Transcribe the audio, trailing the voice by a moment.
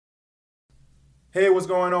Hey, what's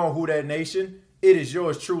going on, Who Dat Nation? It is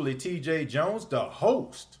yours truly, TJ Jones, the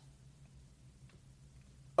host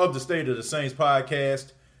of the State of the Saints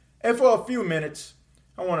podcast. And for a few minutes,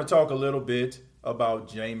 I want to talk a little bit about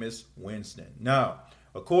Jameis Winston. Now,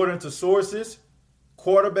 according to sources,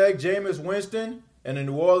 quarterback Jameis Winston and the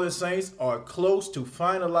New Orleans Saints are close to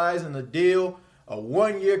finalizing a deal, a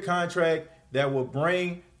one-year contract that will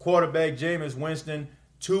bring quarterback Jameis Winston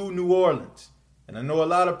to New Orleans. And I know a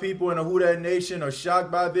lot of people in the Who Dat Nation are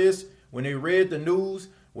shocked by this when they read the news.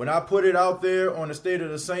 When I put it out there on the State of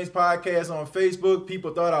the Saints podcast on Facebook,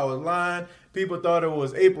 people thought I was lying. People thought it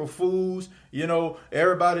was April Fools. You know,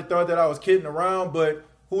 everybody thought that I was kidding around. But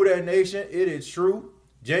Who Dat Nation, it is true.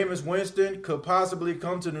 Jameis Winston could possibly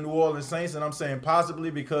come to the New Orleans Saints. And I'm saying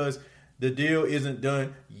possibly because the deal isn't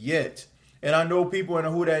done yet. And I know people in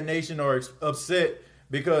the Who Dat Nation are upset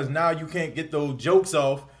because now you can't get those jokes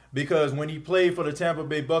off. Because when he played for the Tampa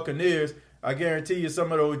Bay Buccaneers, I guarantee you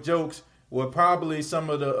some of those jokes were probably some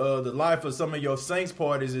of the life of some of your Saints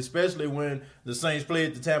parties, especially when the Saints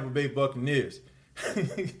played the Tampa Bay Buccaneers.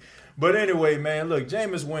 But anyway, man, look,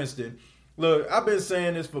 Jameis Winston. Look, I've been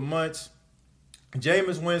saying this for months.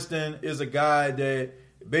 Jameis Winston is a guy that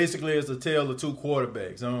basically is a tale of two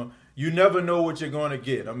quarterbacks. You never know what you're going to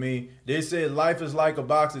get. I mean, they said life is like a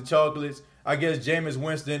box of chocolates. I guess Jameis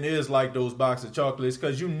Winston is like those box of chocolates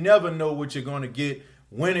because you never know what you're going to get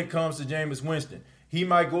when it comes to Jameis Winston. He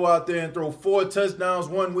might go out there and throw 4 touchdowns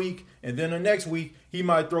one week, and then the next week he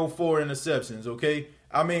might throw 4 interceptions, okay?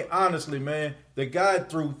 I mean, honestly, man, the guy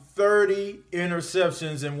threw 30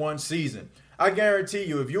 interceptions in one season. I guarantee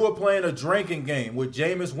you, if you were playing a drinking game with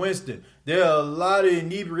Jameis Winston, there are a lot of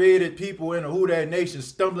inebriated people in the Who Dat Nation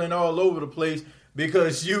stumbling all over the place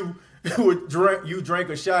because you drank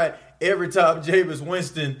a shot every time Jameis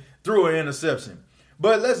Winston threw an interception.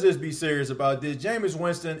 But let's just be serious about this. Jameis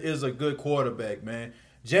Winston is a good quarterback, man.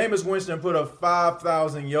 Jameis Winston put up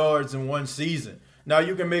 5,000 yards in one season. Now,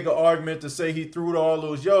 you can make an argument to say he threw all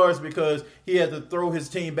those yards because he had to throw his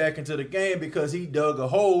team back into the game because he dug a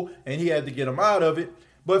hole and he had to get them out of it.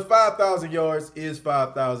 But 5,000 yards is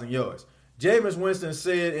 5,000 yards. Jameis Winston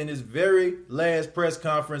said in his very last press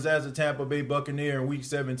conference as a Tampa Bay Buccaneer in Week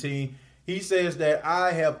 17, he says that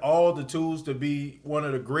I have all the tools to be one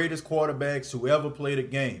of the greatest quarterbacks who ever played a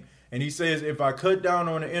game. And he says if I cut down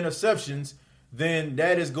on the interceptions, then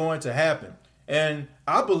that is going to happen. And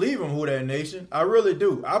I believe him, Who Dat Nation. I really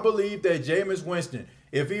do. I believe that Jameis Winston,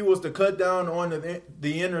 if he was to cut down on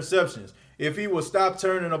the interceptions, if he would stop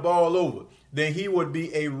turning the ball over, then he would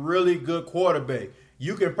be a really good quarterback.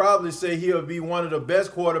 You can probably say he'll be one of the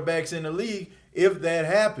best quarterbacks in the league if that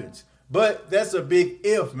happens. But that's a big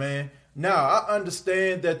if, man. Now, I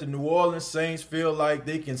understand that the New Orleans Saints feel like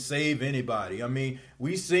they can save anybody. I mean,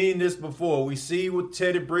 we've seen this before. We see with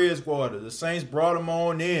Teddy Bridgewater. The Saints brought him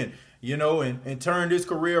on in, and turned his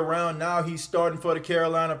career around. Now he's starting for the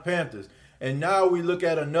Carolina Panthers. And now we look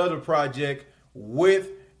at another project with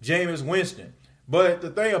Jameis Winston. But the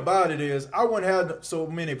thing about it is, I wouldn't have so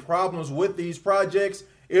many problems with these projects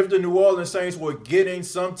if the New Orleans Saints were getting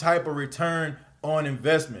some type of return on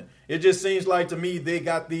investment. It just seems like to me they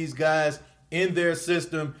got these guys in their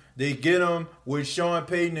system. They get them with Sean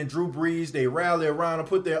Payton and Drew Brees. They rally around them,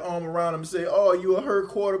 put their arm around them and say, oh, you a hurt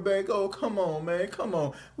quarterback? Oh, come on, man. Come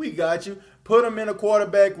on. We got you. Put them in a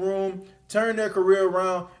quarterback room, turn their career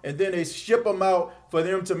around, and then they ship them out for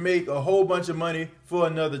them to make a whole bunch of money for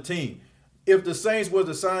another team. If the Saints were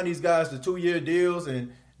to sign these guys to 2-year deals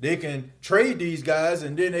and they can trade these guys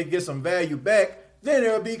and then they get some value back, then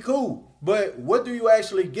it'll be cool. But what do you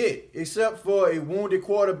actually get except for a wounded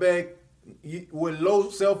quarterback with low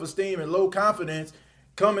self-esteem and low confidence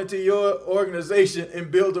coming to your organization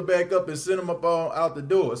and build them back up and send them up all out the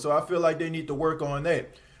door? So I feel like they need to work on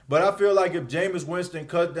that. But I feel like if Jameis Winston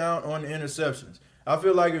cut down on the interceptions, I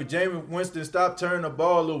feel like if Jameis Winston stopped turning the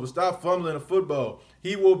ball over, stopped fumbling the football,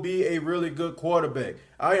 he will be a really good quarterback.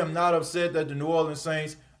 I am not upset that the New Orleans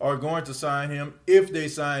Saints are going to sign him if they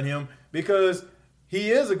sign him because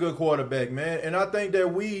he is a good quarterback, man. And I think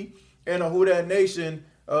that we in the Who Dat Nation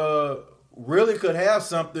really could have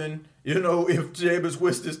something, if Jameis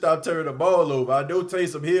Winston stopped turning the ball over. I know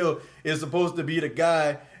Taysom Hill is supposed to be the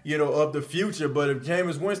guy, of the future. But if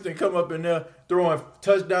Jameis Winston come up in there throwing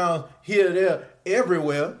touchdowns here, there,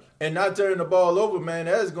 everywhere, and not turning the ball over, man,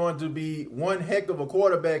 that is going to be one heck of a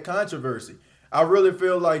quarterback controversy. I really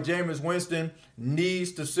feel like Jameis Winston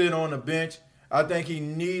needs to sit on the bench. I think he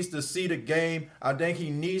needs to see the game. I think he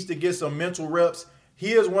needs to get some mental reps.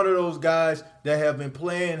 He is one of those guys that have been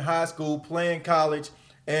playing high school, playing college,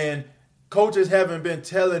 and coaches haven't been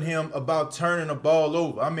telling him about turning the ball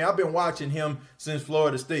over. I mean, I've been watching him since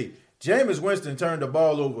Florida State. Jameis Winston turned the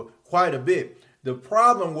ball over quite a bit. The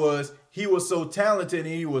problem was he was so talented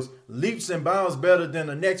and he was leaps and bounds better than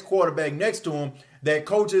the next quarterback next to him that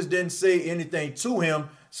coaches didn't say anything to him.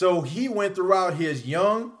 So he went throughout his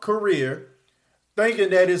young career thinking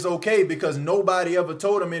that it's okay because nobody ever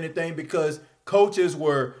told him anything because coaches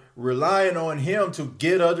were relying on him to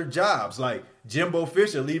get other jobs, like Jimbo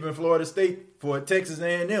Fisher leaving Florida State for Texas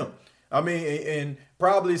A&M. I mean, and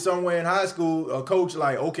probably somewhere in high school, a coach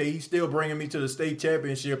like, okay, he's still bringing me to the state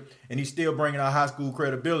championship and he's still bringing our high school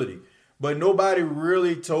credibility. But nobody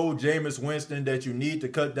really told Jameis Winston that you need to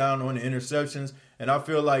cut down on the interceptions. And I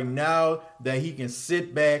feel like now that he can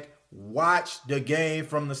sit back, watch the game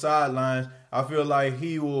from the sidelines, I feel like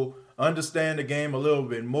he will understand the game a little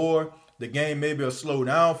bit more. The game maybe will slow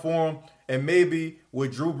down for him. And maybe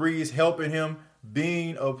with Drew Brees helping him,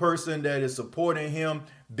 being a person that is supporting him,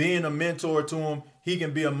 being a mentor to him, he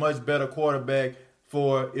can be a much better quarterback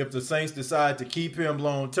for if the Saints decide to keep him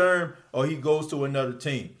long term or he goes to another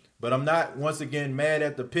team. But I'm not, once again, mad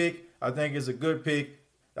at the pick. I think it's a good pick.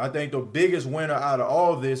 I think the biggest winner out of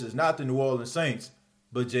all of this is not the New Orleans Saints,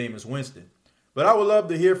 but Jameis Winston. But I would love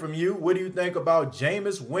to hear from you. What do you think about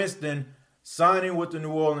Jameis Winston signing with the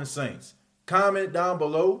New Orleans Saints? Comment down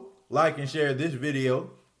below, like and share this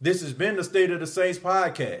video. This has been the State of the Saints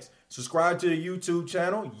podcast. Subscribe to the YouTube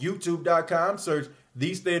channel, youtube.com. Search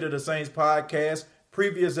the State of the Saints podcast.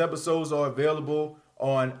 Previous episodes are available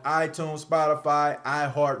on iTunes, Spotify,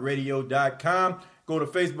 iHeartRadio.com. Go to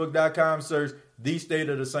Facebook.com, search the State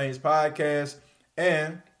of the Saints podcast.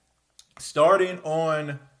 And starting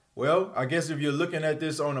on, well, I guess if you're looking at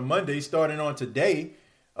this on a Monday, starting on today,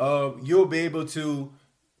 you'll be able to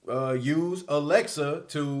use Alexa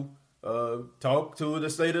to talk to the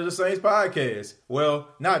State of the Saints podcast. Well,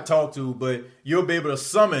 not talk to, but you'll be able to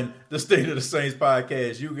summon the State of the Saints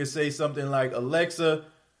podcast. You can say something like, Alexa,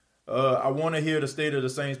 I want to hear the State of the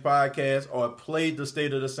Saints podcast, or play the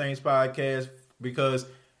State of the Saints podcast, because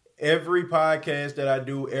every podcast that I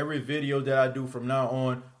do, every video that I do from now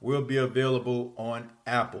on will be available on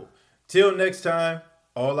Apple. Till next time,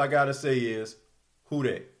 all I got to say is, who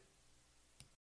dat?